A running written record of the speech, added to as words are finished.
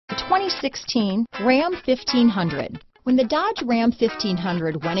2016 Ram 1500. When the Dodge Ram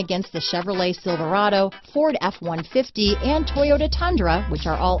 1500 went against the Chevrolet Silverado, Ford F-150, and Toyota Tundra, which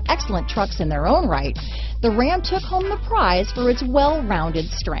are all excellent trucks in their own right, the Ram took home the prize for its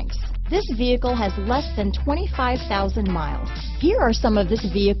well-rounded strengths. This vehicle has less than 25,000 miles. Here are some of this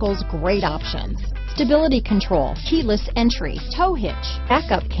vehicle's great options: stability control, keyless entry, tow hitch,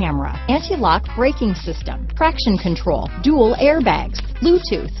 backup camera, anti-lock braking system, traction control, dual airbags,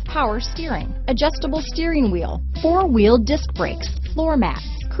 Bluetooth, power steering, adjustable steering wheel, four-wheel disc brakes, floor mats,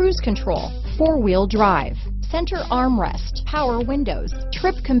 cruise control, four-wheel drive, center armrest, power windows,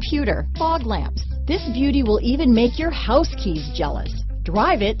 trip computer, fog lamps. This beauty will even make your house keys jealous.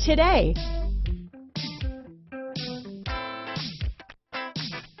 Drive it today.